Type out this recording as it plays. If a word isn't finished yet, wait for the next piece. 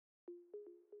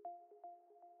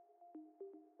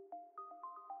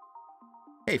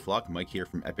Hey Flock, Mike here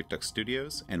from Epic Duck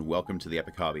Studios, and welcome to the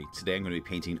Epic Hobby. Today I'm going to be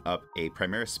painting up a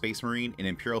Primaris Space Marine in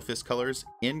Imperial Fist colors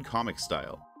in comic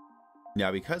style.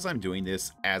 Now because I'm doing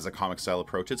this as a comic style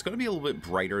approach, it's going to be a little bit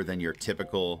brighter than your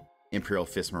typical Imperial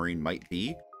Fist Marine might be.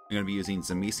 I'm going to be using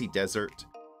Tzimisce Desert,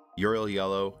 Uriel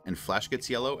Yellow, and Flashgitz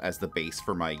Yellow as the base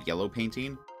for my yellow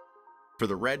painting. For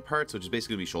the red parts, which is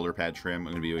basically going to be shoulder pad trim,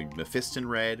 I'm going to be doing Mephiston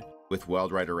Red with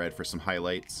Wild Rider Red for some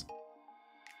highlights.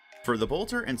 For the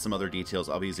bolter and some other details,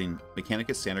 I'll be using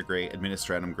Mechanicus Standard Gray,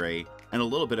 Administratum Gray, and a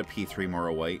little bit of P3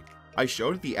 Morrow White. I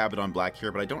showed the Abaddon Black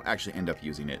here, but I don't actually end up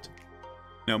using it.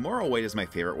 Now, Morrow White is my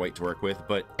favorite white to work with,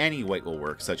 but any white will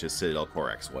work, such as Citadel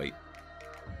Corax White.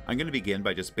 I'm going to begin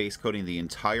by just base coating the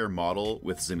entire model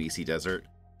with Tzimisce Desert.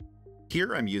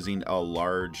 Here I'm using a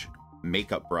large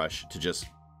makeup brush to just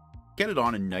get it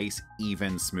on a nice,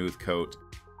 even, smooth coat.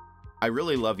 I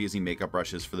really love using makeup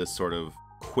brushes for this sort of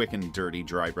quick and dirty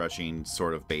dry brushing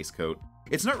sort of base coat.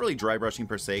 It's not really dry brushing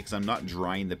per se, because I'm not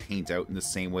drying the paint out in the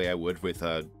same way I would with,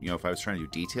 if I was trying to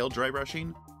do detailed dry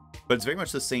brushing. But it's very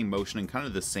much the same motion and kind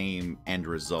of the same end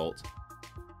result.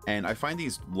 And I find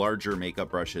these larger makeup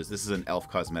brushes, this is an Elf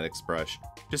Cosmetics brush,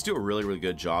 just do a really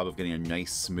good job of getting a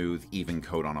nice, smooth, even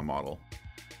coat on a model.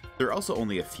 They're also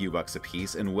only a few bucks a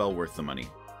piece and well worth the money.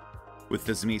 With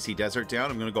the Tzimisce Desert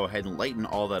down, I'm going to go ahead and lighten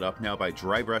all that up now by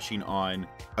dry brushing on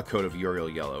a coat of Uriel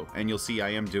Yellow. And you'll see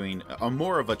I am doing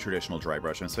more of a traditional dry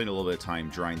brush. I'm spending a little bit of time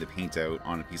drying the paint out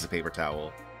on a piece of paper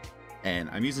towel. And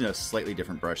I'm using a slightly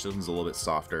different brush. This one's a little bit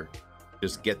softer.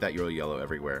 Just get that Uriel Yellow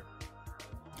everywhere.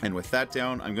 And with that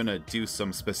down, I'm going to do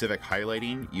some specific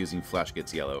highlighting using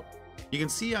Flashgitz Yellow. You can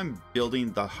see I'm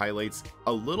building the highlights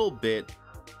a little bit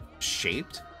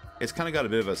shaped. It's kind of got a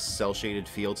bit of a cel-shaded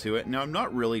feel to it. Now, I'm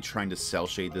not really trying to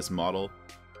cel-shade this model,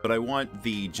 but I want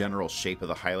the general shape of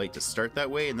the highlight to start that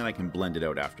way, and then I can blend it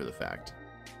out after the fact.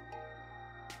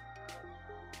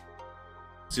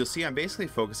 So you'll see I'm basically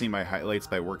focusing my highlights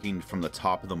by working from the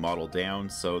top of the model down.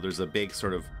 So there's a big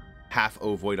sort of half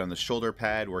ovoid on the shoulder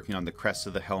pad, working on the crest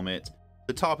of the helmet,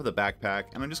 the top of the backpack,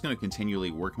 and I'm just going to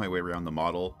continually work my way around the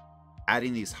model,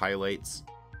 adding these highlights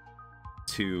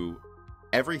to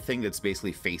everything that's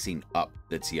basically facing up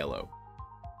that's yellow.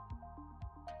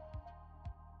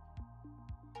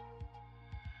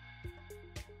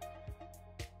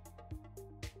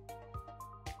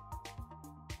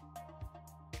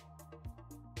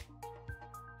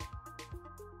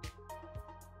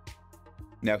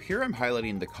 Now here I'm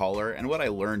highlighting the collar, and what I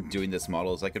learned doing this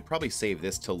model is I could probably save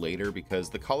this till later because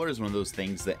the collar is one of those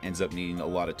things that ends up needing a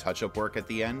lot of touch-up work at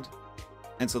the end.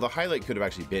 And so the highlight could have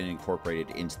actually been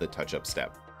incorporated into the touch-up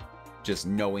step. Just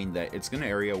knowing that it's an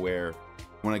area where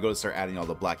when I go to start adding all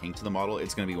the black ink to the model,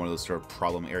 it's going to be one of those sort of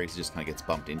problem areas that just kind of gets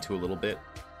bumped into a little bit.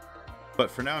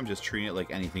 But for now, I'm just treating it like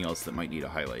anything else that might need a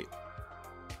highlight.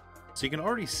 So you can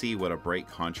already see what a bright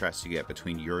contrast you get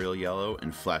between Uriel Yellow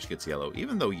and Flashgitz Yellow.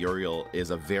 Even though Uriel is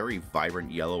a very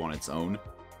vibrant yellow on its own,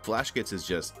 Flashgitz is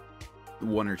just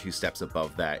one or two steps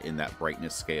above that in that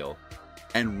brightness scale,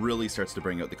 and really starts to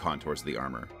bring out the contours of the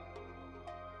armor.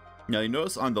 Now you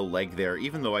notice on the leg there,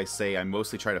 even though I say I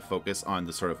mostly try to focus on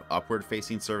the sort of upward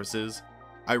facing surfaces,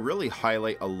 I really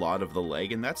highlight a lot of the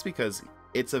leg, and that's because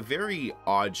it's a very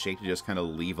odd shape to just kind of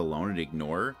leave alone and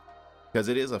ignore, because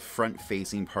it is a front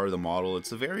facing part of the model.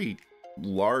 It's a very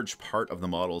large part of the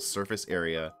model's surface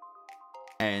area,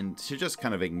 and to just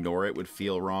kind of ignore it would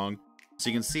feel wrong. So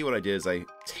you can see what I did is I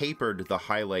tapered the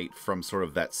highlight from sort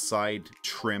of that side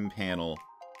trim panel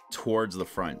towards the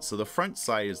front. So the front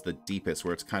side is the deepest,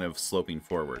 where it's kind of sloping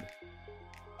forward.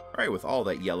 Alright, with all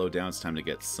that yellow down, it's time to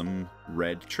get some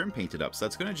red trim painted up. So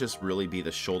that's going to just really be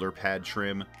the shoulder pad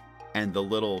trim and the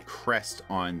little crest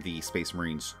on the Space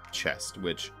Marine's chest,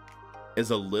 which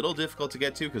is a little difficult to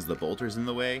get to because the bolter's in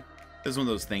the way. This is one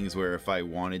of those things where if I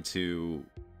wanted to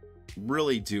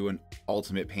really do an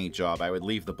ultimate paint job, I would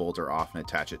leave the bolter off and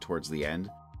attach it towards the end,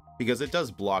 because it does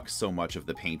block so much of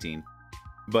the painting.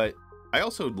 But I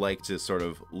also like to sort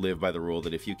of live by the rule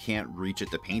that if you can't reach it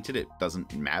to paint it, it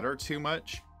doesn't matter too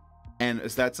much. And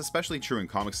that's especially true in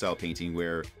comic style painting,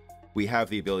 where we have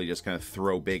the ability to just kind of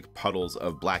throw big puddles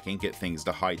of black ink at things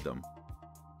to hide them.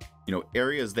 You know,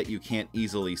 areas that you can't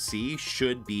easily see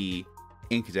should be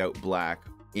inked out black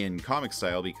in comic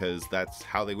style, because that's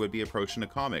how they would be approached in a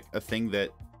comic. A thing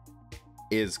that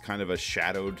is kind of a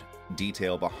shadowed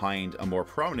detail behind a more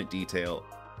prominent detail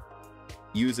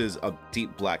uses a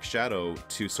deep black shadow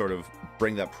to sort of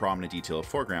bring that prominent detail to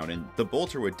foreground, and the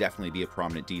bolter would definitely be a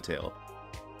prominent detail.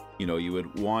 You know, you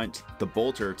would want the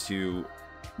bolter to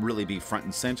really be front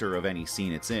and center of any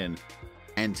scene it's in,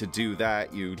 and to do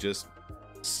that, you just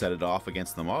set it off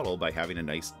against the model by having a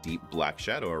nice deep black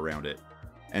shadow around it.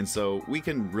 And so we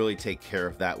can really take care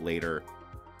of that later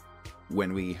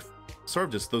when we sort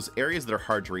of just, those areas that are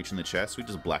hard to reach in the chest, we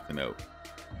just black them out.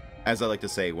 As I like to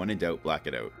say, when in doubt, black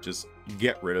it out. Just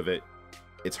get rid of it.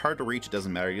 It's hard to reach, it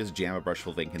doesn't matter, you just jam a brush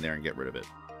full of ink in there and get rid of it.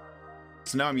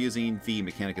 So now I'm using the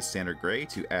Mechanicus Standard Gray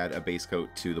to add a base coat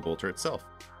to the bolter itself.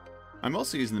 I'm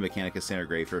also using the Mechanicus Standard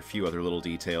Gray for a few other little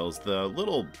details. The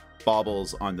little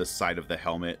baubles on the side of the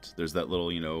helmet, there's that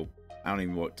little, you know, I don't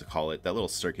even know what to call it, that little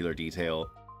circular detail,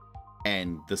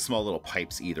 and the small little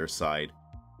pipes either side.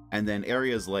 And then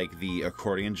areas like the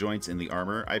accordion joints in the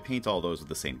armor, I paint all those with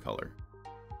the same color.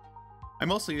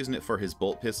 I'm also using it for his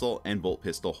bolt pistol and bolt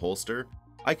pistol holster.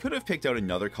 I could have picked out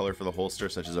another color for the holster,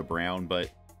 such as a brown,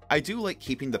 but I do like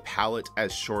keeping the palette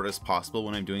as short as possible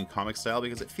when I'm doing comic style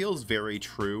because it feels very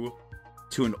true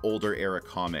to an older era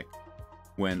comic,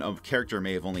 when a character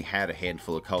may have only had a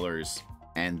handful of colors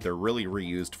and they're really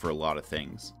reused for a lot of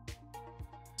things.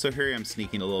 So here I am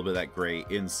sneaking a little bit of that gray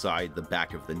inside the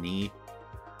back of the knee.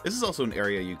 This is also an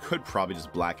area you could probably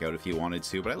just black out if you wanted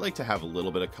to, but I like to have a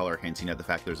little bit of color hinting at the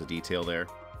fact there's a detail there.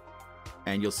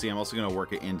 And you'll see I'm also going to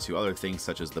work it into other things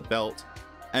such as the belt.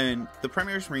 And the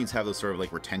Primaris Marines have those sort of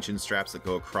like retention straps that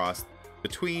go across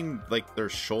between like their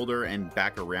shoulder and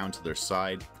back around to their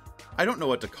side. I don't know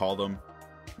what to call them.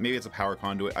 Maybe it's a power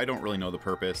conduit. I don't really know the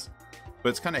purpose. But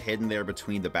it's kind of hidden there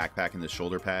between the backpack and the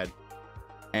shoulder pad.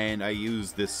 And I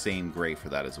use this same gray for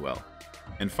that as well.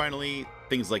 And finally,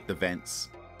 things like the vents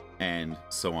and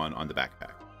so on the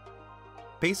backpack.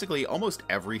 Basically, almost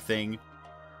everything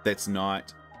that's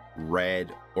not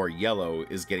red or yellow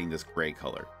is getting this gray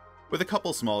color, with a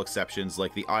couple small exceptions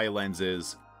like the eye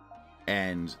lenses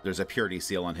and there's a purity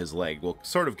seal on his leg will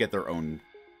sort of get their own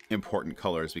important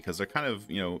colors because they're kind of,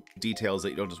 you know, details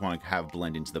that you don't just want to have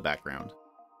blend into the background.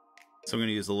 So I'm going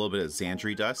to use a little bit of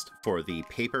Xandri dust for the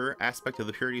paper aspect of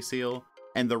the purity seal,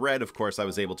 and the red, of course, I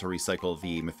was able to recycle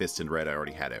the Mephiston red I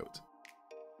already had out.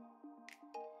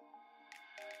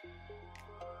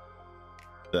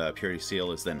 The purity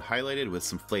seal is then highlighted with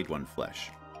some flayed one flesh.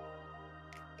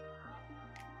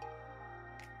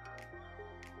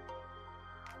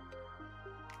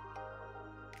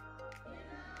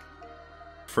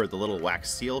 For the little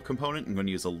wax seal component, I'm going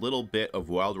to use a little bit of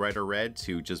Wild Rider red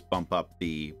to just bump up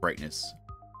the brightness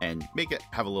and make it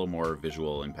have a little more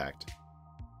visual impact.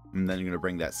 And then I'm going to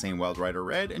bring that same Wild Rider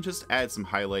red and just add some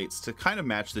highlights to kind of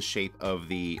match the shape of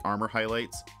the armor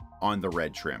highlights on the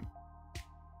red trim.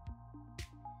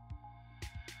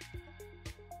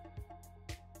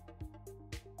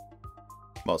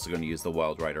 I'm also going to use the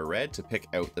Wild Rider red to pick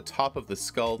out the top of the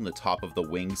skull and the top of the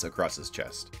wings across his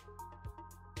chest.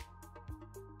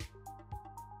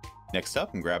 Next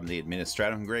up, I'm grabbing the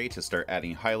Administratum Gray to start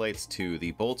adding highlights to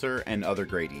the bolter and other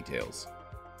gray details.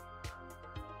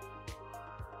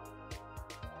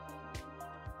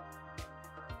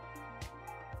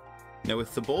 Now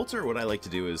with the bolter, what I like to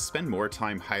do is spend more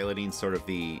time highlighting sort of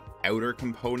the outer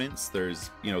components.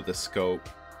 There's, you know, the scope,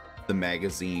 the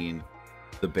magazine,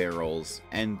 the barrels,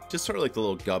 and just sort of like the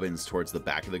little gubbins towards the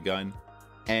back of the gun,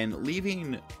 and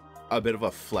leaving a bit of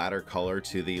a flatter color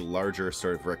to the larger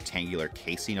sort of rectangular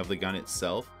casing of the gun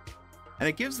itself. And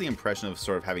it gives the impression of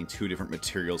sort of having two different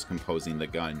materials composing the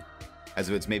gun, as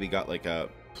if it's maybe got like a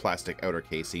plastic outer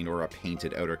casing or a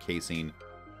painted outer casing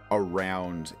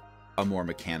around a more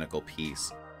mechanical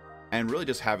piece. And really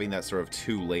just having that sort of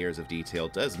two layers of detail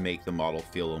does make the model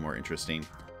feel a little more interesting.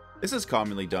 This is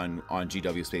commonly done on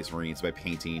GW Space Marines by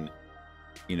painting,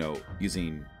 you know,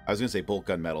 using, I was going to say bolt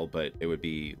gun metal, but it would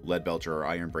be lead belcher or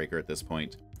iron breaker at this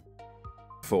point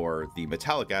for the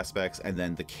metallic aspects, and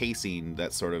then the casing,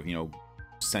 that sort of, you know,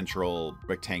 central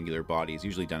rectangular body is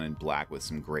usually done in black with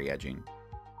some gray edging.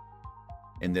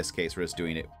 In this case, we're just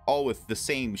doing it all with the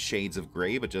same shades of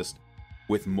gray, but just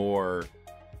with more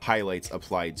highlights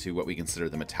applied to what we consider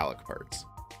the metallic parts.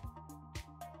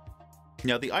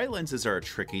 Now, the eye lenses are a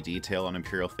tricky detail on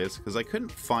Imperial Fist because I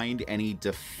couldn't find any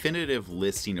definitive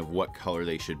listing of what color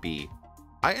they should be.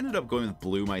 I ended up going with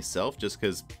blue myself just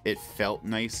because it felt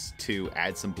nice to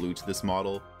add some blue to this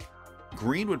model.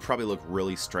 Green would probably look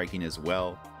really striking as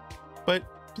well, but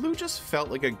blue just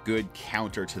felt like a good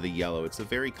counter to the yellow. It's a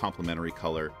very complementary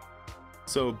color.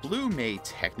 So blue may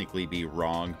technically be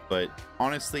wrong, but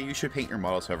honestly, you should paint your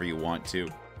models however you want to.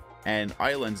 And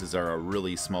eye lenses are a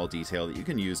really small detail that you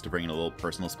can use to bring in a little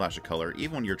personal splash of color,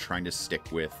 even when you're trying to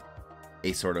stick with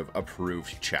a sort of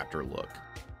approved chapter look.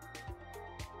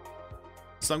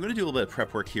 So I'm going to do a little bit of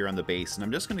prep work here on the base, and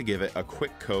I'm just going to give it a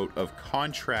quick coat of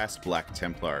contrast Black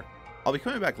Templar. I'll be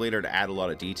coming back later to add a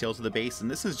lot of detail to the base, and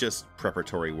this is just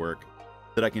preparatory work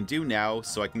that I can do now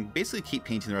so I can basically keep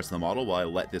painting the rest of the model while I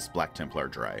let this Black Templar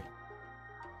dry.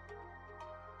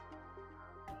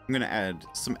 I'm going to add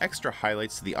some extra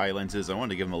highlights to the eye lenses. I want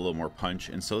to give them a little more punch,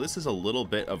 and so this is a little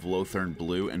bit of Lothern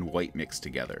blue and white mixed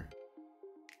together.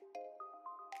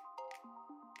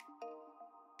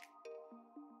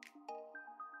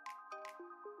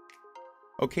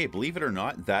 Okay, believe it or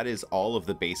not, that is all of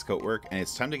the base coat work, and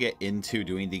it's time to get into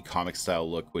doing the comic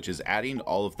style look, which is adding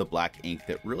all of the black ink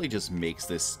that really just makes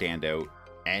this stand out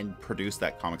and produce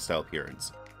that comic style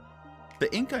appearance.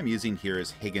 The ink I'm using here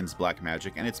is Higgins Black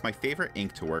Magic, and it's my favorite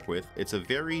ink to work with. It's a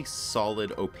very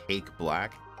solid, opaque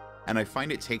black, and I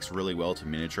find it takes really well to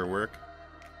miniature work.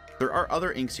 There are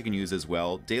other inks you can use as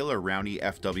well. Dale Roundy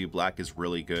FW Black is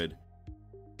really good.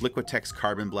 Liquitex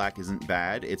Carbon Black isn't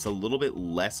bad. It's a little bit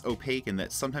less opaque in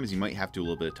that sometimes you might have to do a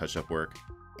little bit of touch-up work.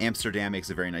 Amsterdam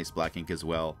makes a very nice black ink as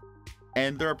well.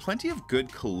 And there are plenty of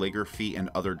good calligraphy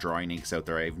and other drawing inks out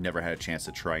there I've never had a chance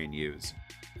to try and use.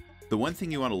 The one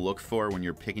thing you want to look for when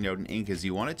you're picking out an ink is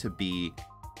you want it to be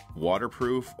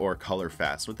waterproof or color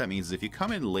fast. What that means is if you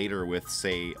come in later with,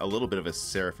 say, a little bit of a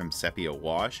Seraphim Sepia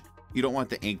wash, you don't want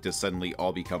the ink to suddenly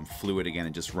all become fluid again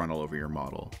and just run all over your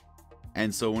model.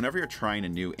 And so whenever you're trying a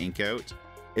new ink out,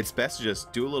 it's best to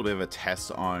just do a little bit of a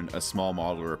test on a small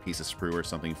model or a piece of sprue or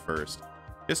something first,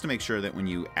 just to make sure that when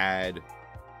you add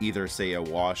either, say, a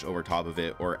wash over top of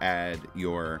it or add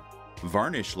your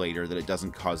varnish later, that it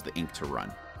doesn't cause the ink to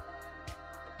run.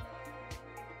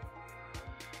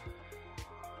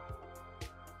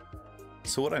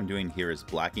 So what I'm doing here is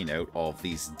blacking out all of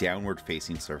these downward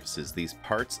facing surfaces, these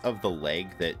parts of the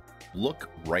leg that look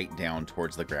right down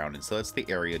towards the ground, and so that's the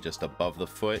area just above the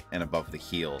foot and above the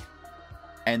heel.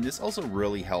 And this also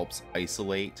really helps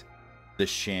isolate the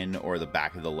shin or the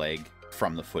back of the leg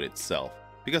from the foot itself,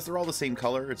 because they're all the same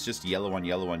color. It's just yellow on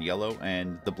yellow on yellow,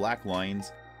 and the black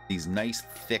lines, these nice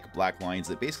thick black lines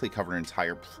that basically cover an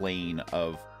entire plane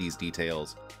of these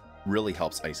details, really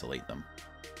helps isolate them.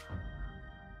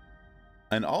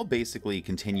 And I'll basically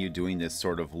continue doing this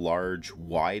sort of large,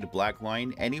 wide black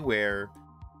line anywhere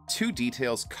two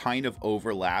details kind of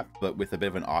overlap, but with a bit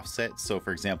of an offset. So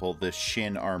for example, the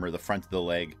shin arm or the front of the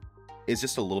leg is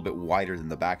just a little bit wider than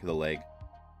the back of the leg.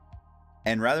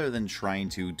 And rather than trying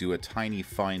to do a tiny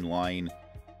fine line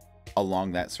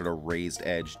along that sort of raised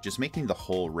edge, just making the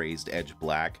whole raised edge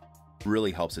black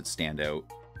really helps it stand out.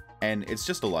 And it's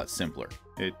just a lot simpler.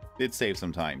 It saves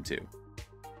some time too.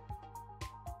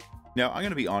 Now, I'm going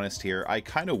to be honest here, I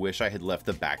kind of wish I had left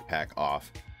the backpack off.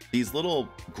 These little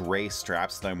gray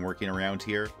straps that I'm working around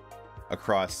here,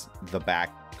 across the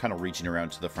back, kind of reaching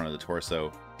around to the front of the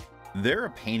torso, they're a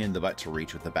pain in the butt to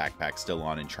reach with the backpack still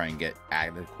on and try and get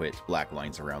adequate black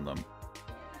lines around them.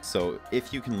 So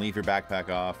if you can leave your backpack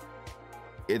off,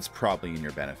 it's probably in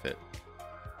your benefit.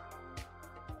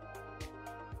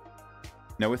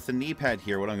 Now with the knee pad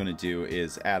here, what I'm going to do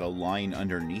is add a line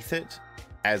underneath it,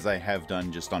 as I have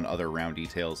done just on other round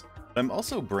details. But I'm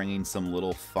also bringing some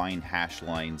little fine hash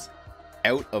lines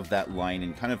out of that line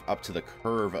and kind of up to the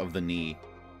curve of the knee.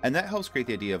 And that helps create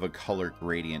the idea of a color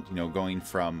gradient, you know, going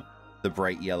from the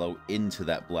bright yellow into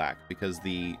that black, because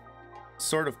the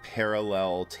sort of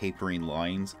parallel tapering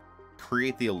lines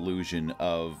create the illusion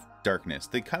of darkness.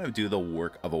 They kind of do the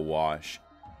work of a wash,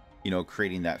 you know,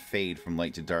 creating that fade from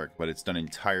light to dark, but it's done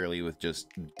entirely with just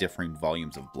differing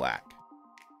volumes of black.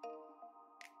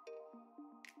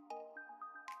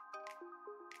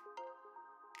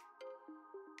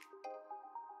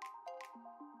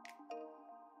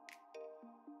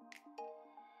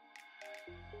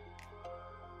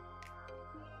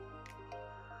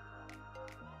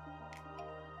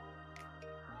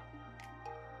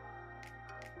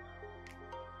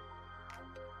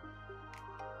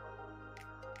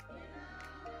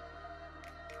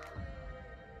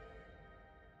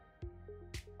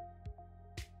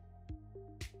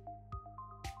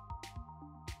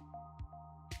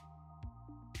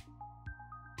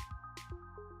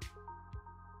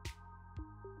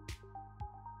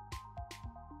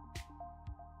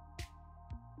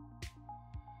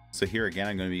 So here again,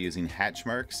 I'm going to be using hatch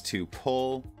marks to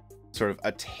pull sort of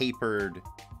a tapered,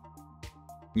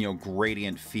 you know,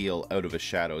 gradient feel out of a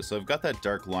shadow. So I've got that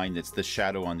dark line that's the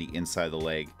shadow on the inside of the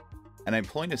leg, and I'm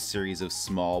pulling a series of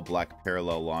small black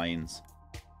parallel lines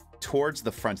towards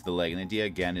the front of the leg. And the idea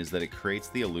again is that it creates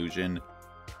the illusion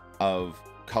of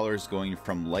colors going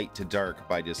from light to dark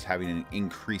by just having an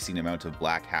increasing amount of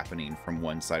black happening from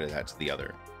one side of that to the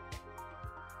other.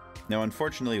 Now,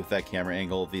 unfortunately, with that camera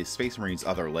angle, the Space Marine's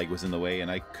other leg was in the way, and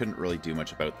I couldn't really do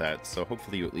much about that, so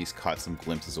hopefully you at least caught some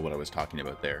glimpses of what I was talking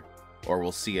about there. Or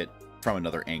we'll see it from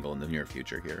another angle in the near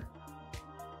future here.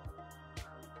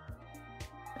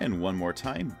 And one more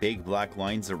time, big black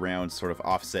lines around sort of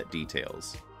offset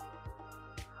details.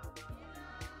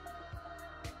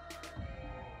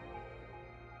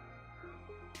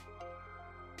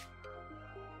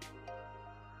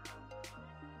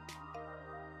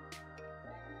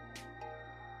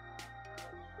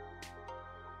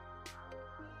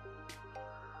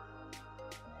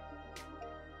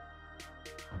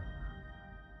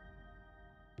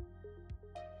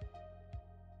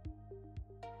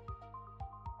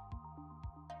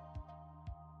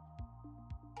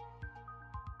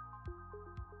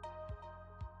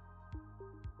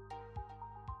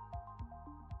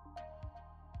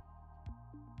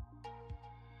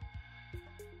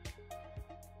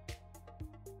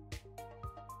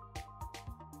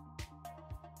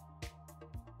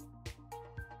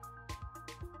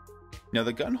 Now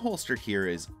the gun holster here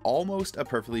is almost a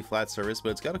perfectly flat surface, but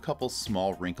it's got a couple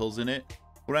small wrinkles in it.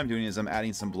 What I'm doing is I'm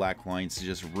adding some black lines to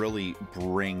just really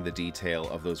bring the detail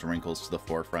of those wrinkles to the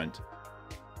forefront.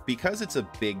 Because it's a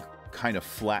big kind of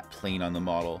flat plane on the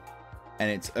model,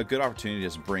 and it's a good opportunity to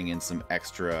just bring in some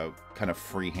extra kind of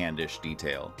freehandish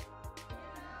detail.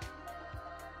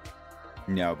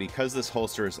 Now, because this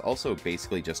holster is also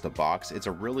basically just a box, it's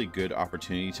a really good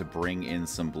opportunity to bring in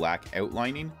some black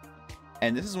outlining.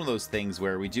 And this is one of those things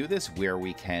where we do this where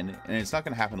we can, and it's not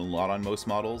going to happen a lot on most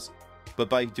models, but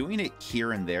by doing it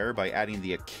here and there, by adding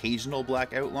the occasional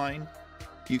black outline,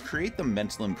 you create the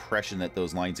mental impression that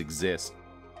those lines exist.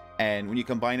 And when you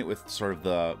combine it with sort of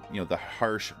the, the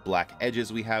harsh black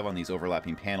edges we have on these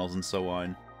overlapping panels and so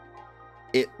on,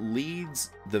 it leads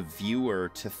the viewer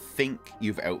to think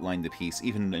you've outlined the piece,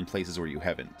 even in places where you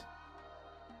haven't.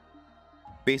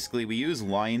 Basically, we use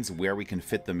lines where we can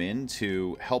fit them in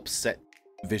to help set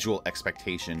visual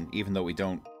expectation, even though we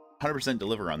don't 100%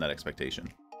 deliver on that expectation.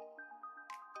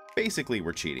 Basically,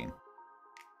 we're cheating.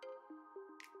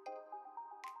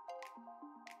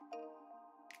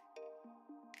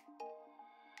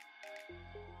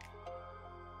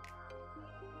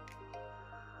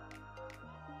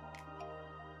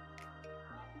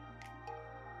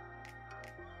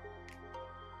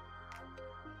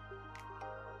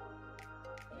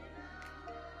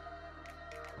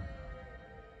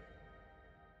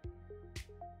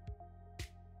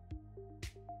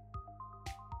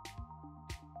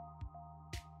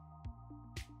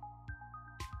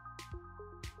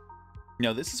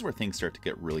 Now this is where things start to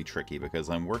get really tricky, because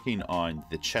I'm working on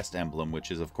the chest emblem, which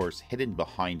is of course hidden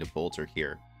behind a bolter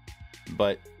here.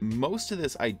 But most of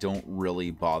this I don't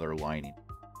really bother lining.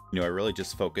 I really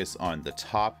just focus on the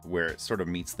top where it sort of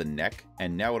meets the neck,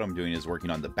 and now what I'm doing is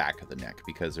working on the back of the neck,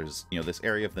 because there's, this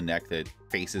area of the neck that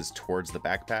faces towards the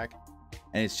backpack,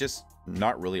 and it's just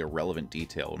not really a relevant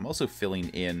detail. I'm also filling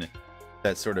in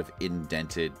that sort of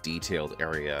indented, detailed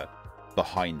area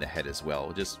behind the head as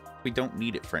well. We don't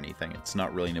need it for anything. It's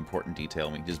not really an important detail,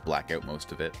 and we can just black out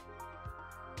most of it.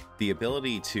 The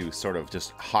ability to sort of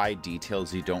just hide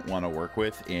details you don't want to work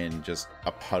with in just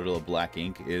a puddle of black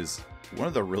ink is one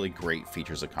of the really great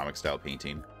features of comic style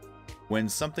painting. When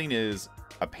something is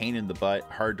a pain in the butt,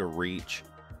 hard to reach,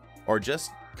 or just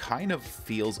kind of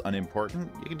feels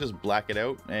unimportant, you can just black it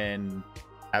out and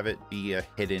have it be a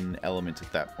hidden element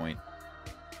at that point.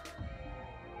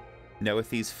 Now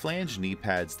with these flange knee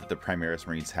pads that the Primaris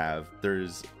Marines have,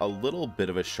 there's a little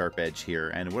bit of a sharp edge here,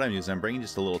 and what I'm doing is I'm bringing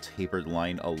just a little tapered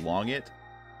line along it,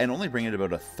 and only bring it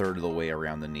about a third of the way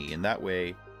around the knee, and that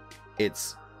way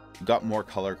it's got more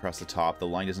color across the top. The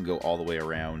line doesn't go all the way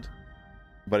around,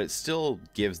 but it still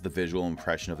gives the visual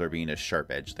impression of there being a sharp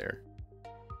edge there.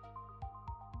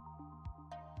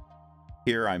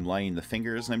 Here I'm lining the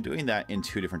fingers, and I'm doing that in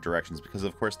two different directions because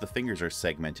of course the fingers are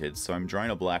segmented, so I'm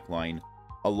drawing a black line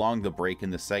along the break in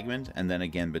the segment, and then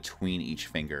again between each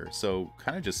finger. So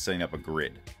kind of just setting up a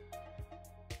grid.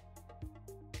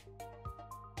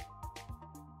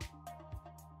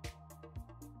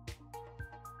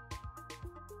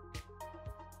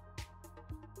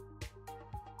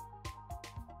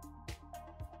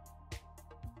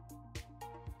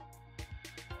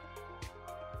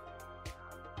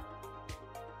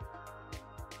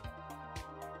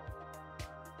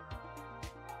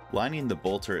 Lining the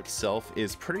bolter itself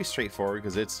is pretty straightforward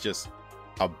because it's just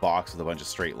a box with a bunch of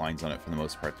straight lines on it for the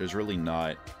most part. There's really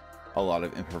not a lot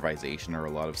of improvisation or a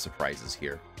lot of surprises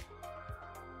here.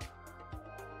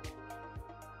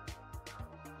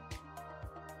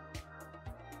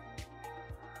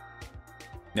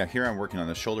 Now here I'm working on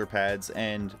the shoulder pads,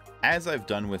 and as I've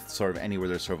done with sort of anywhere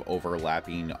there's sort of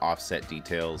overlapping offset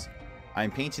details,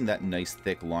 I'm painting that nice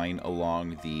thick line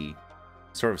along the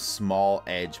sort of small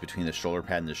edge between the shoulder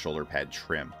pad and the shoulder pad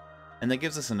trim. And that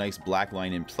gives us a nice black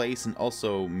line in place, and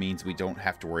also means we don't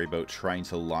have to worry about trying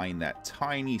to line that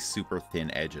tiny super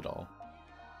thin edge at all.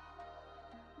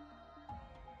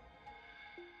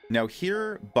 Now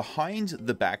here, behind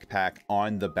the backpack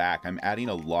on the back, I'm adding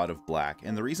a lot of black,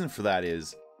 and the reason for that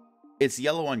is it's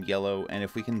yellow on yellow, and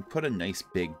if we can put a nice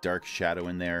big dark shadow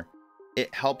in there,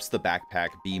 it helps the backpack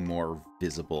be more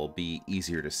visible, be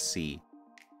easier to see.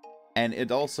 And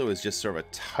it also is just sort of a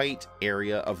tight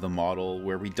area of the model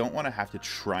where we don't want to have to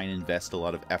try and invest a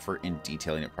lot of effort in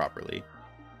detailing it properly.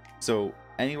 So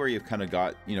anywhere you've kind of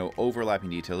got, overlapping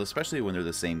details, especially when they're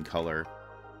the same color,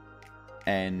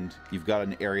 and you've got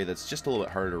an area that's just a little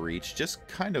bit harder to reach, just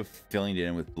kind of filling it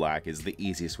in with black is the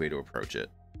easiest way to approach it.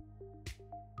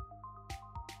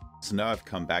 So now I've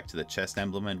come back to the chest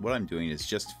emblem, and what I'm doing is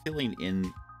just filling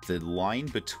in the line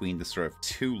between the sort of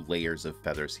two layers of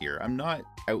feathers here. I'm not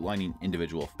outlining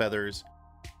individual feathers,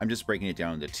 I'm just breaking it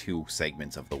down into two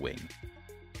segments of the wing.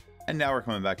 And now we're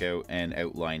coming back out and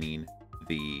outlining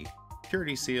the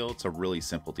purity seal. It's a really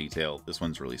simple detail. This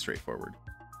one's really straightforward.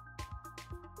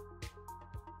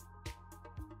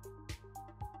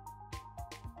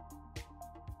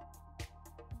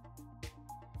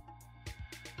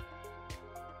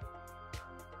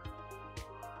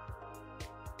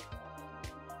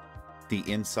 The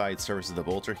inside surface of the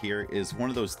bolter here is one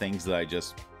of those things that I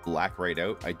just black right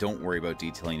out. I don't worry about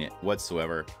detailing it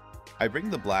whatsoever. I bring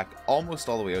the black almost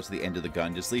all the way out to the end of the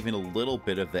gun, just leaving a little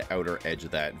bit of the outer edge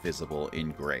of that visible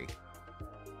in gray.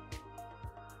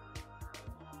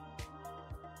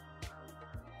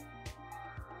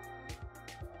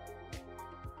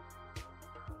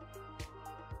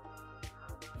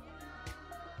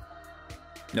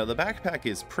 Now the backpack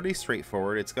is pretty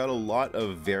straightforward. It's got a lot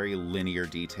of very linear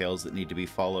details that need to be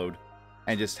followed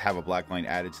and just have a black line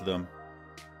added to them.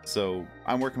 So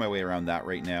I'm working my way around that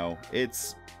right now.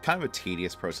 It's kind of a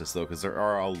tedious process though, because there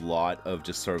are a lot of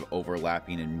just sort of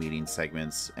overlapping and meeting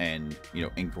segments and, you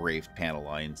know, engraved panel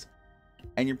lines.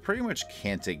 And you pretty much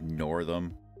can't ignore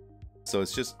them. So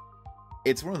it's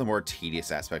one of the more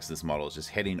tedious aspects of this model, is just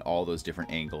hitting all those different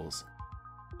angles.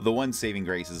 The one saving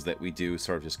grace is that we do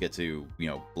sort of just get to, you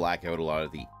know, black out a lot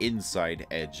of the inside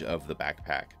edge of the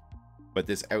backpack. But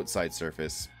this outside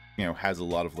surface, you know, has a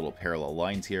lot of little parallel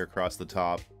lines here across the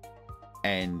top.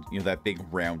 And, you know, that big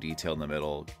round detail in the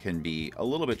middle can be a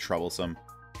little bit troublesome.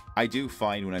 I do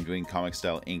find when I'm doing comic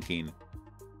style inking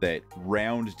that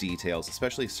round details,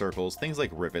 especially circles, things like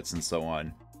rivets and so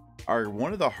on, are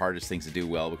one of the hardest things to do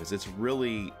well, because it's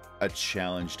really a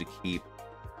challenge to keep,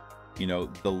 you know,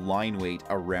 the line weight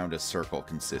around a circle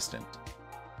consistent.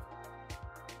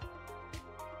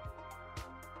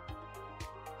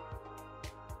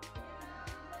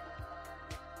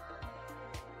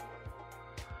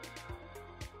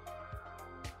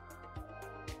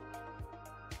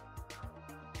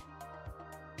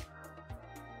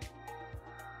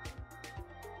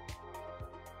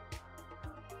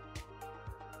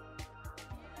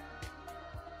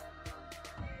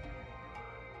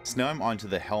 So now I'm onto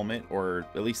the helmet, or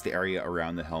at least the area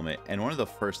around the helmet, and one of the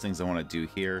first things I want to do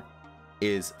here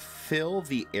is fill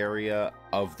the area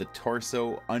of the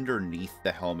torso underneath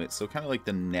the helmet, so kind of like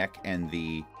the neck and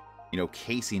the, you know,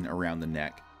 casing around the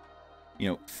neck.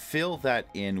 You know, fill that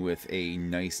in with a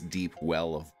nice deep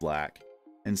well of black,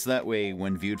 and so that way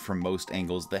when viewed from most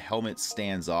angles, the helmet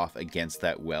stands off against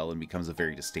that well and becomes a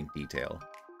very distinct detail.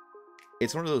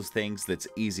 It's one of those things that's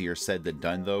easier said than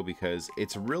done though, because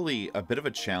it's really a bit of a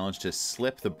challenge to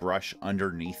slip the brush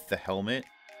underneath the helmet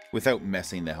without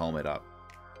messing the helmet up.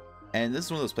 And this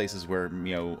is one of those places where,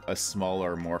 you know, a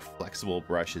smaller, more flexible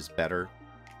brush is better.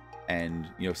 And,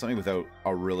 you know, something without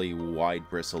a really wide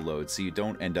bristle load, so you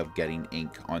don't end up getting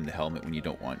ink on the helmet when you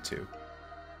don't want to.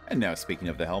 And now, speaking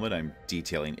of the helmet, I'm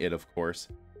detailing it, of course.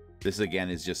 This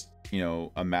again is just, you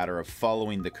know, a matter of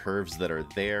following the curves that are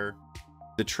there.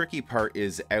 The tricky part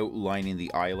is outlining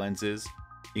the eye lenses.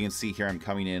 You can see here I'm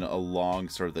coming in along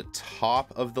sort of the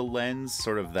top of the lens,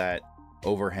 sort of that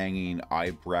overhanging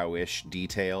eyebrow-ish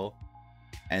detail,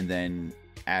 and then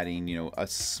adding, you know, a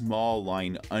small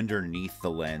line underneath the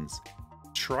lens,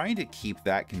 trying to keep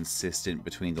that consistent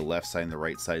between the left side and the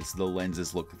right side so the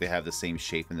lenses look like they have the same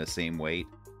shape and the same weight,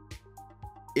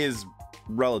 is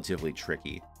relatively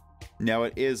tricky. Now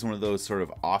it is one of those sort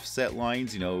of offset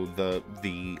lines, you know,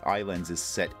 the eye lens is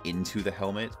set into the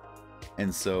helmet,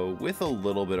 and so with a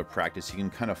little bit of practice you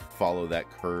can kind of follow that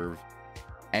curve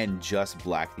and just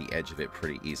black the edge of it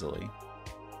pretty easily.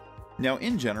 Now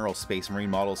in general, Space Marine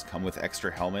models come with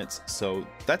extra helmets, so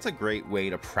that's a great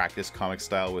way to practice comic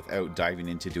style without diving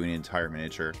into doing an entire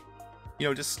miniature. You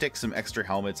know, just stick some extra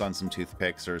helmets on some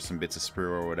toothpicks or some bits of sprue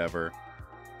or whatever,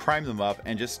 prime them up,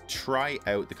 and just try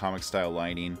out the comic style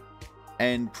lining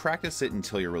and practice it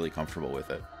until you're really comfortable with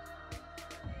it.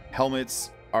 Helmets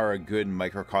are a good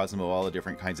microcosm of all the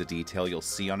different kinds of detail you'll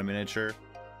see on a miniature.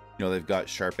 You know, they've got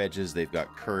sharp edges, they've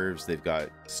got curves, they've got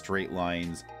straight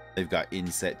lines, they've got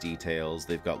inset details,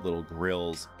 they've got little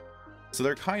grills. So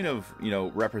they're kind of, you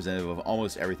know, representative of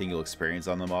almost everything you'll experience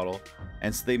on the model.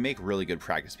 And so they make really good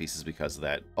practice pieces because of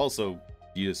that. Also,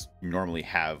 you just normally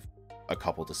have a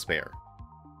couple to spare.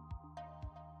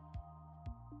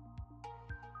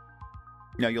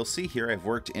 Now you'll see here I've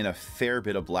worked in a fair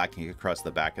bit of black ink across the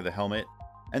back of the helmet,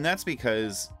 and that's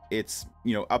because it's,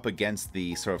 you know, up against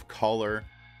the sort of collar,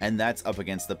 and that's up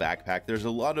against the backpack. There's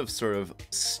a lot of sort of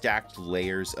stacked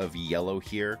layers of yellow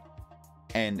here,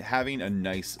 and having a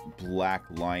nice black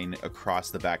line across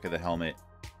the back of the helmet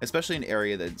especially an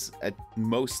area that's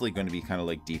mostly going to be kind of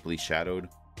like deeply shadowed,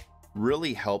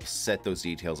 really helps set those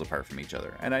details apart from each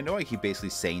other. And I know I keep basically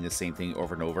saying the same thing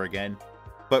over and over again,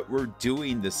 but we're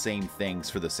doing the same things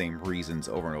for the same reasons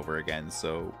over and over again,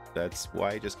 so that's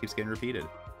why it just keeps getting repeated.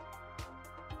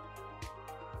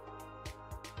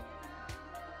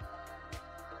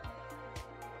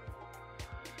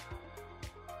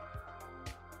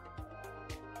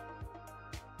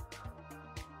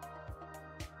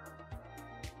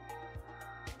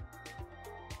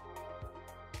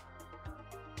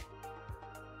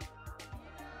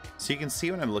 So you can see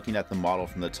when I'm looking at the model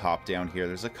from the top down here,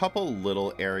 there's a couple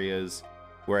little areas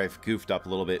where I've goofed up a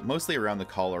little bit, mostly around the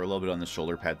collar, a little bit on the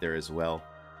shoulder pad there as well.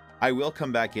 I will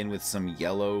come back in with some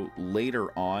yellow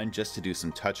later on just to do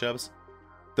some touch-ups.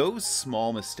 Those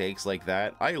small mistakes like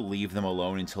that, I leave them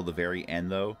alone until the very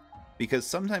end though, because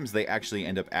sometimes they actually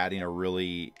end up adding a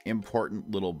really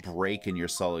important little break in your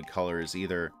solid colors,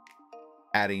 either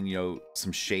adding, you know,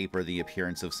 some shape or the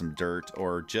appearance of some dirt,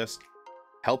 or just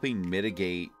helping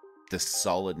mitigate the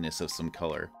solidness of some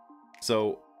color.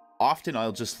 So often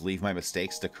I'll just leave my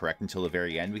mistakes to correct until the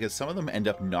very end, because some of them end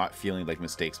up not feeling like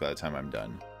mistakes by the time I'm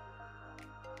done.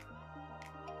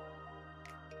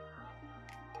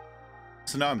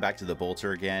 So now I'm back to the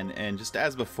bolter again, and just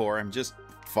as before, I'm just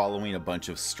following a bunch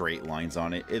of straight lines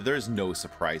on it. There's no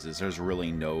surprises. There's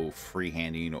really no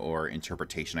freehanding or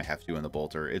interpretation I have to do on the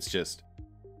bolter. It's just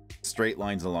straight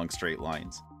lines along straight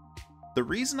lines. The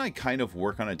reason I kind of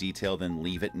work on a detail then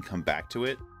leave it and come back to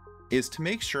it is to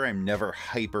make sure I'm never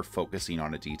hyper focusing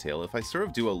on a detail. If I sort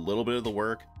of do a little bit of the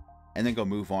work and then go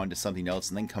move on to something else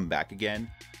and then come back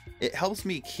again, it helps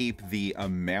me keep the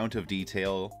amount of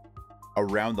detail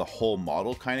around the whole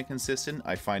model kind of consistent.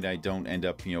 I find I don't end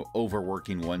up, you know,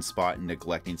 overworking one spot and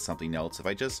neglecting something else. If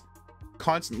I just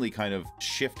constantly kind of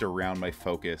shift around my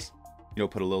focus, you know,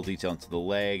 put a little detail into the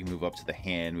leg, move up to the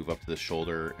hand, move up to the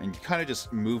shoulder, and kind of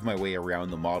just move my way around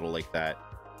the model like that,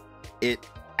 it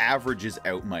averages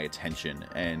out my attention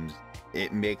and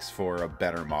it makes for a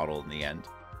better model in the end.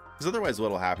 Because otherwise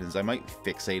what'll happen is I might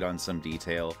fixate on some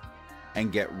detail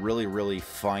and get really, really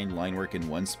fine line work in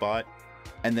one spot,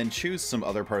 and then choose some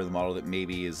other part of the model that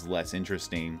maybe is less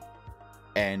interesting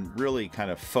and really kind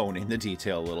of phone in the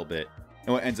detail a little bit.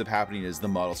 And what ends up happening is the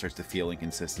model starts to feel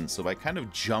inconsistent. So by kind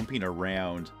of jumping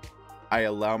around, I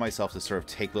allow myself to sort of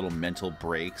take little mental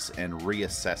breaks and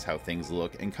reassess how things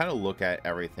look and kind of look at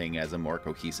everything as a more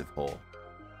cohesive whole.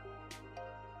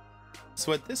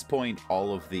 So at this point,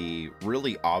 all of the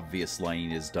really obvious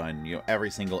lining is done. You know, every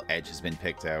single edge has been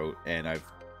picked out, and I've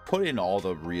put in all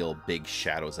the real big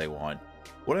shadows I want.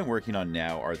 What I'm working on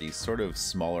now are these sort of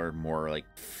smaller, more like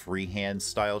freehand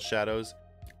style shadows.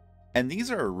 And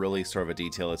these are really sort of a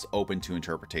detail that's open to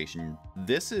interpretation.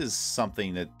 This is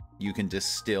something that you can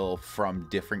distill from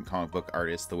different comic book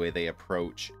artists, the way they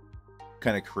approach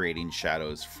kind of creating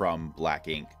shadows from black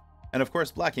ink. And of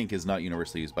course, black ink is not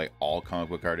universally used by all comic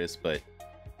book artists, but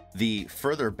the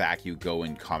further back you go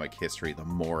in comic history, the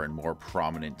more and more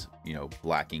prominent, you know,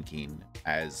 black inking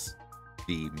as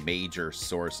the major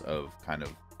source of kind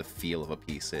of the feel of a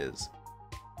piece is.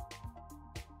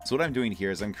 So what I'm doing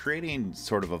here is I'm creating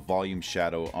sort of a volume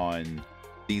shadow on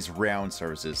these round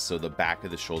surfaces. So the back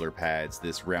of the shoulder pads,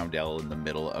 this roundel in the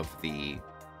middle of the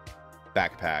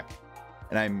backpack.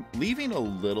 And I'm leaving a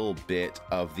little bit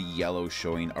of the yellow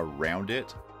showing around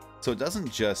it. So it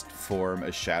doesn't just form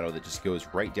a shadow that just goes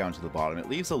right down to the bottom. It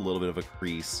leaves a little bit of a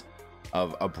crease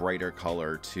of a brighter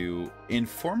color to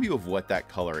inform you of what that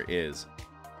color is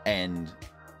and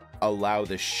allow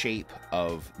the shape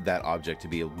of that object to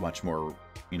be much more,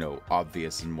 you know,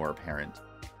 obvious and more apparent.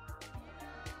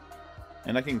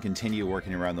 And I can continue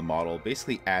working around the model,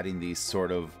 basically adding these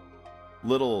sort of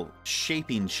little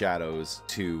shaping shadows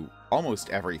to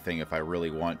almost everything if I really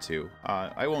want to.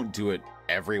 I won't do it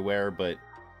everywhere, but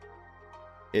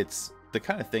it's the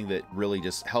kind of thing that really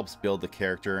just helps build the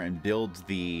character and builds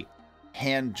the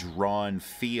hand-drawn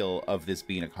feel of this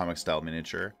being a comic style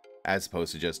miniature, as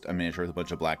opposed to just a miniature with a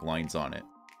bunch of black lines on it.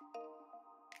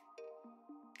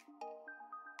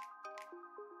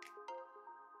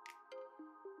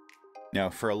 Now,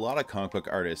 for a lot of comic book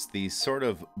artists, these sort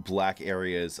of black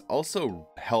areas also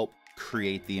help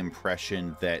create the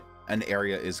impression that an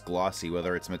area is glossy,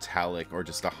 whether it's metallic or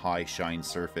just a high shine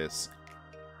surface.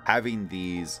 Having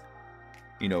these,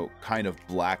 you know, kind of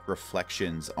black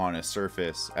reflections on a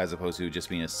surface, as opposed to just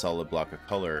being a solid block of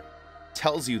color,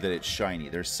 tells you that it's shiny.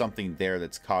 There's something there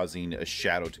that's causing a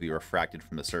shadow to be refracted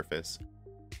from the surface.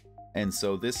 And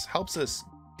so this helps us,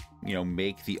 you know,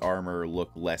 make the armor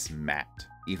look less matte,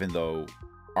 even though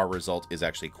our result is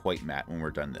actually quite matte when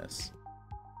we're done this.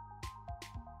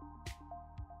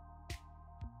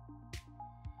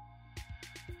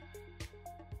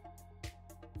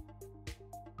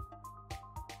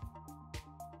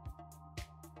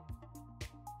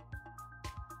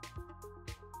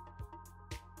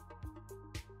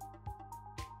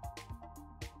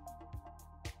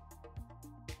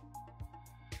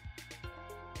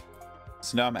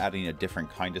 So now I'm adding a different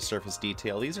kind of surface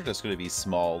detail. These are just going to be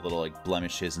small little like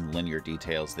blemishes and linear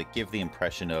details that give the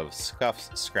impression of scuffs,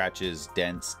 scratches,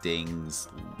 dents, dings,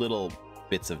 little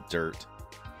bits of dirt.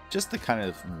 Just the kind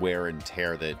of wear and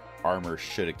tear that armor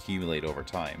should accumulate over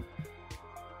time.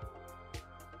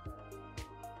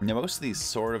 Now most of these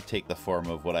sort of take the form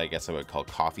of what I guess I would call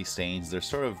coffee stains. They're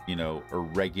sort of, you know,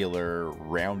 irregular,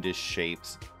 roundish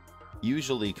shapes,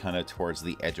 usually kind of towards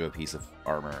the edge of a piece of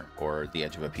armor or the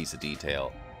edge of a piece of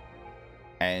detail.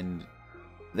 And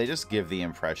they just give the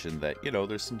impression that, you know,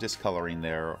 there's some discoloring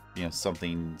there, you know,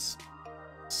 something's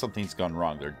gone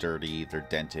wrong. They're dirty, they're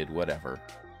dented, whatever.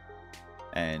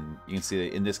 And you can see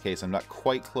that in this case, I'm not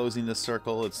quite closing the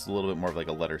circle. It's a little bit more of like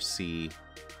a letter C.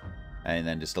 And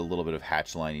then just a little bit of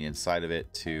hatch lining inside of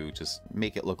it to just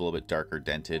make it look a little bit darker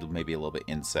dented, maybe a little bit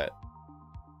inset.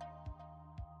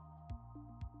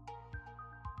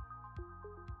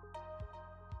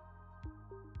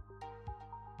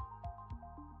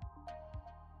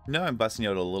 Now I'm busting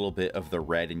out a little bit of the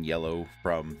red and yellow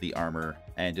from the armor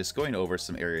and just going over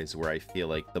some areas where I feel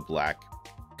like the black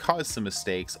caused some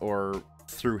mistakes, or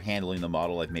through handling the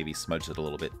model I've maybe smudged it a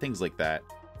little bit, things like that.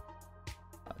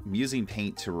 I'm using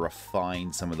paint to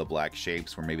refine some of the black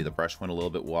shapes where maybe the brush went a little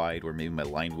bit wide, where maybe my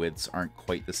line widths aren't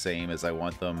quite the same as I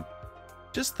want them.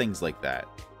 Just things like that.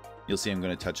 You'll see I'm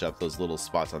going to touch up those little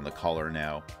spots on the collar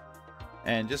now.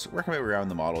 And just working my way around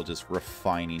the model, just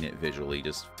refining it visually,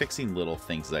 just fixing little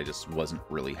things that I just wasn't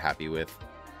really happy with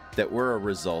that were a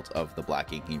result of the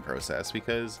black inking process,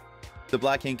 because the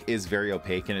black ink is very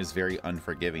opaque and is very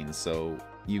unforgiving, so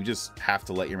you just have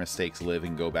to let your mistakes live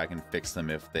and go back and fix them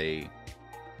if they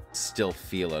still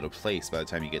feel out of place by the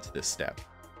time you get to this step.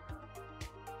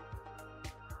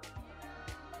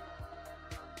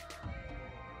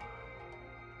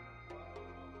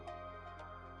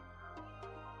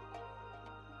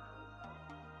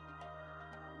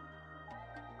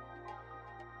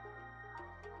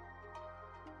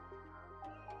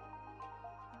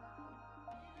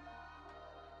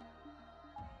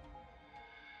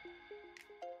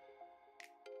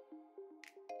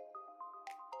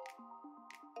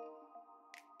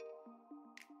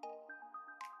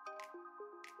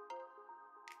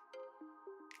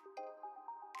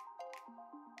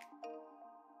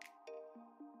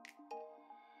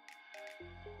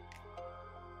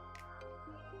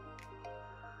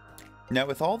 Now,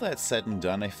 with all that said and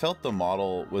done, I felt the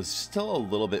model was still a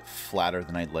little bit flatter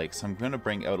than I'd like, so I'm going to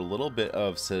bring out a little bit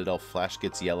of Citadel Flash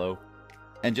Gets Yellow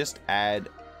and just add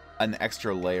an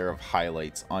extra layer of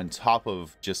highlights on top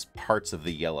of just parts of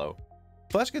the yellow.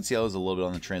 Flash Gets Yellow is a little bit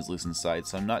on the translucent side,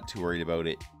 so I'm not too worried about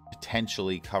it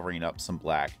potentially covering up some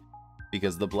black,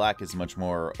 because the black is much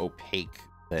more opaque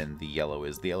than the yellow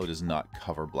is. The yellow does not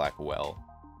cover black well.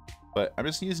 But I'm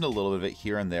just using a little bit of it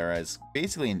here and there as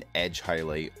basically an edge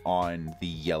highlight on the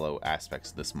yellow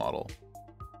aspects of this model.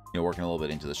 You know, working a little bit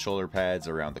into the shoulder pads,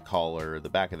 around the collar, the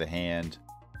back of the hand,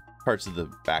 parts of the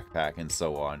backpack, and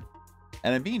so on.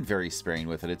 And I'm being very sparing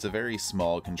with it. It's a very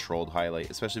small, controlled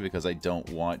highlight, especially because I don't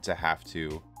want to have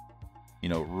to, you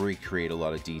know, recreate a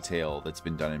lot of detail that's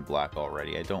been done in black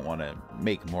already. I don't want to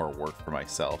make more work for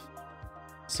myself.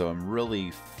 So I'm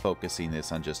really focusing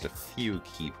this on just a few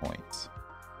key points.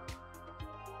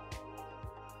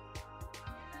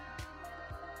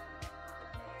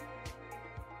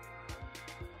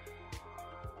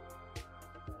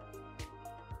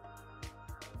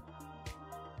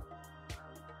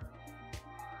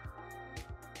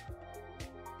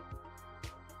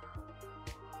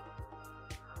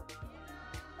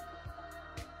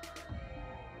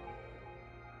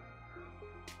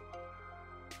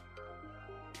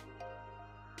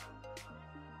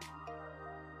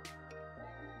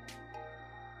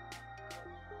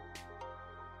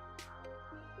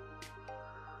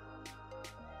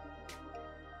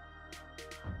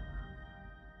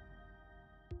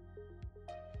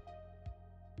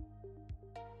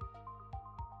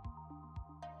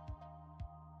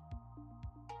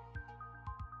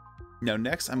 Now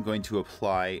next I'm going to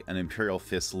apply an Imperial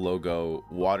Fist logo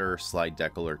water slide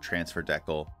decal or transfer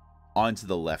decal onto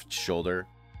the left shoulder.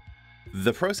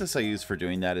 The process I use for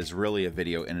doing that is really a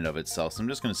video in and of itself, so I'm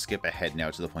just going to skip ahead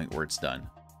now to the point where it's done.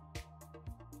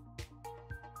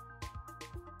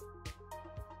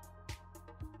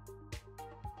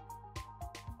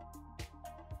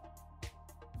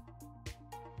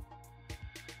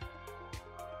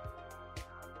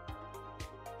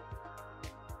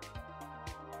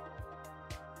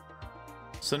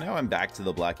 So now I'm back to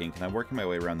the black ink and I'm working my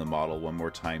way around the model one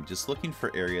more time, just looking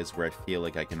for areas where I feel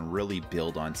like I can really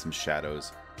build on some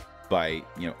shadows by,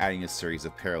 you know, adding a series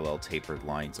of parallel tapered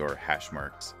lines or hash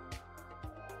marks.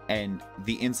 And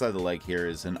the inside of the leg here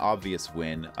is an obvious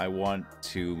win. I want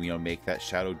to, make that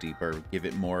shadow deeper, give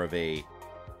it more of a,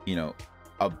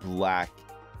 a black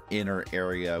inner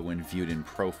area when viewed in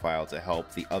profile to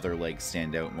help the other leg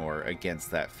stand out more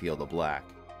against that field of black.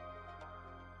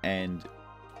 And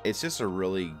it's just a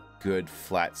really good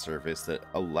flat surface that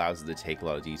allows it to take a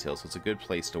lot of detail. So it's a good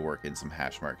place to work in some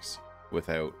hash marks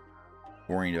without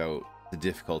worrying about the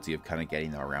difficulty of kind of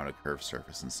getting them around a curved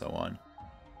surface and so on.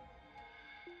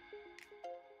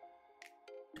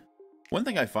 One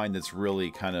thing I find that's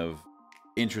really kind of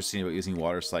interesting about using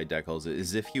water slide decals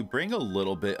is if you bring a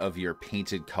little bit of your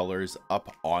painted colors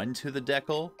up onto the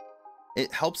decal,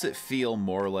 it helps it feel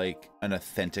more like an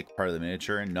authentic part of the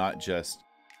miniature and not just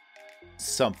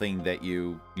something that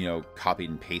you copied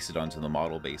and pasted onto the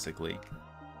model, basically.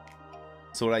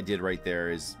 So what I did right there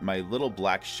is my little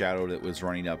black shadow that was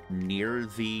running up near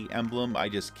the emblem, I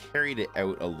just carried it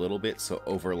out a little bit so it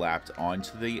overlapped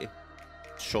onto the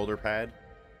shoulder pad,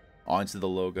 onto the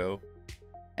logo,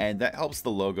 and that helps the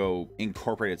logo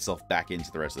incorporate itself back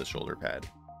into the rest of the shoulder pad.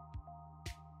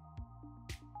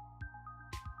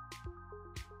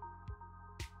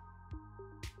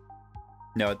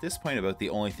 Now at this point, about the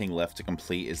only thing left to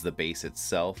complete is the base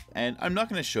itself, and I'm not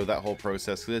going to show that whole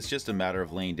process because it's just a matter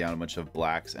of laying down a bunch of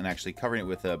blacks and actually covering it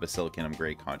with a basilicanum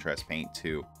gray contrast paint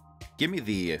to give me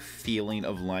the feeling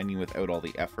of lining without all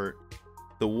the effort.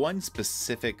 The one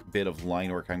specific bit of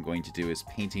line work I'm going to do is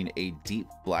painting a deep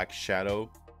black shadow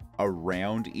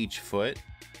around each foot.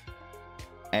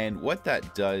 And what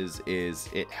that does is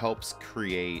it helps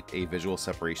create a visual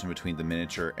separation between the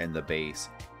miniature and the base.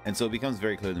 And so it becomes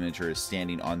very clear the miniature is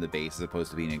standing on the base as opposed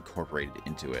to being incorporated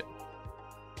into it.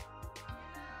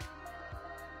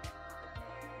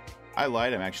 I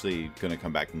lied, I'm actually going to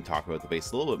come back and talk about the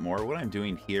base a little bit more. What I'm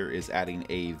doing here is adding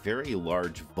a very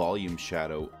large volume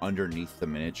shadow underneath the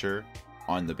miniature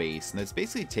on the base, and it's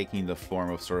basically taking the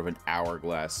form of sort of an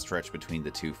hourglass stretch between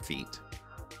the 2 feet.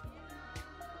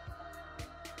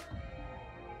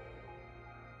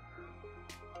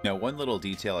 Now, one little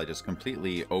detail I just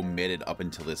completely omitted up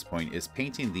until this point is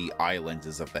painting the eye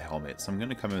lenses of the helmet. So I'm going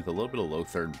to come in with a little bit of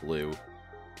Lothern blue.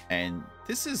 And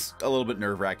this is a little bit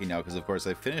nerve-wracking now because, of course,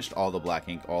 I finished all the black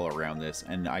ink all around this,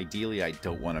 and ideally I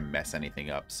don't want to mess anything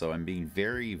up. So I'm being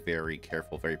very, very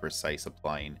careful, very precise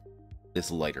applying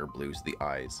this lighter blue to the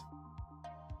eyes.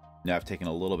 Now I've taken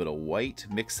a little bit of white,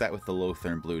 mixed that with the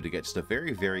Lothern blue to get just a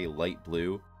very, very light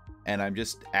blue. And I'm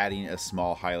just adding a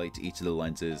small highlight to each of the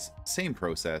lenses. Same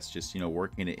process, just,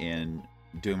 working it in,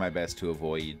 doing my best to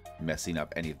avoid messing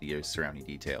up any of the surrounding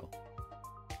detail.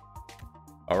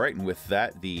 Alright, and with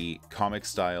that, the comic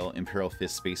style Imperial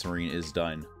Fist Space Marine is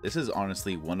done. This is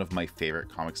honestly one of my favorite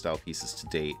comic style pieces to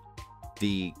date.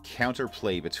 The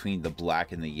counterplay between the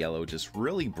black and the yellow just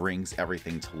really brings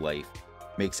everything to life,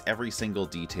 makes every single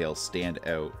detail stand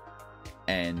out,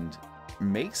 and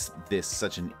makes this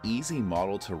such an easy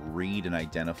model to read and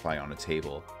identify on a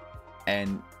table.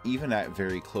 And even at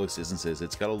very close distances,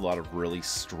 it's got a lot of really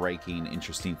striking,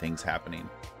 interesting things happening.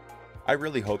 I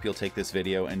really hope you'll take this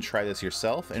video and try this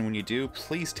yourself, and when you do,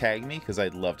 please tag me because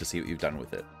I'd love to see what you've done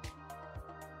with it.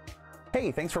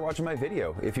 Hey, thanks for watching my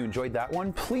video. If you enjoyed that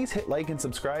one, please hit like and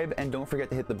subscribe, and don't forget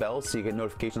to hit the bell so you get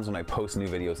notifications when I post new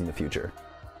videos in the future.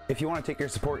 If you want to take your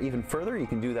support even further, you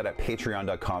can do that at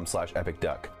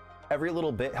patreon.com/epicduck. Every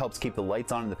little bit helps keep the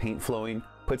lights on and the paint flowing,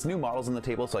 puts new models on the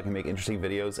table so I can make interesting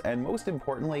videos, and most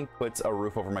importantly, puts a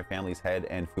roof over my family's head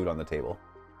and food on the table.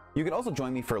 You can also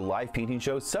join me for live painting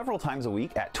shows several times a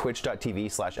week at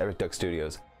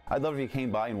twitch.tv/epicduckstudios. I'd love if you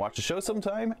came by and watched the show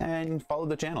sometime and followed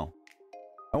the channel.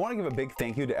 I want to give a big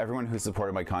thank you to everyone who's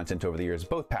supported my content over the years,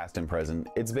 both past and present.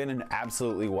 It's been an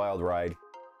absolutely wild ride,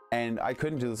 and I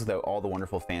couldn't do this without all the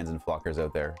wonderful fans and flockers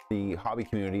out there. The hobby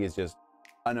community is just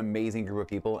an amazing group of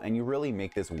people, and you really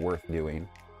make this worth doing.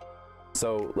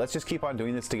 So let's just keep on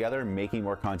doing this together, making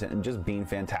more content, and just being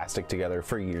fantastic together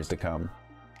for years to come.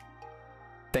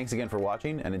 Thanks again for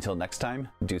watching, and until next time,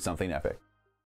 do something epic.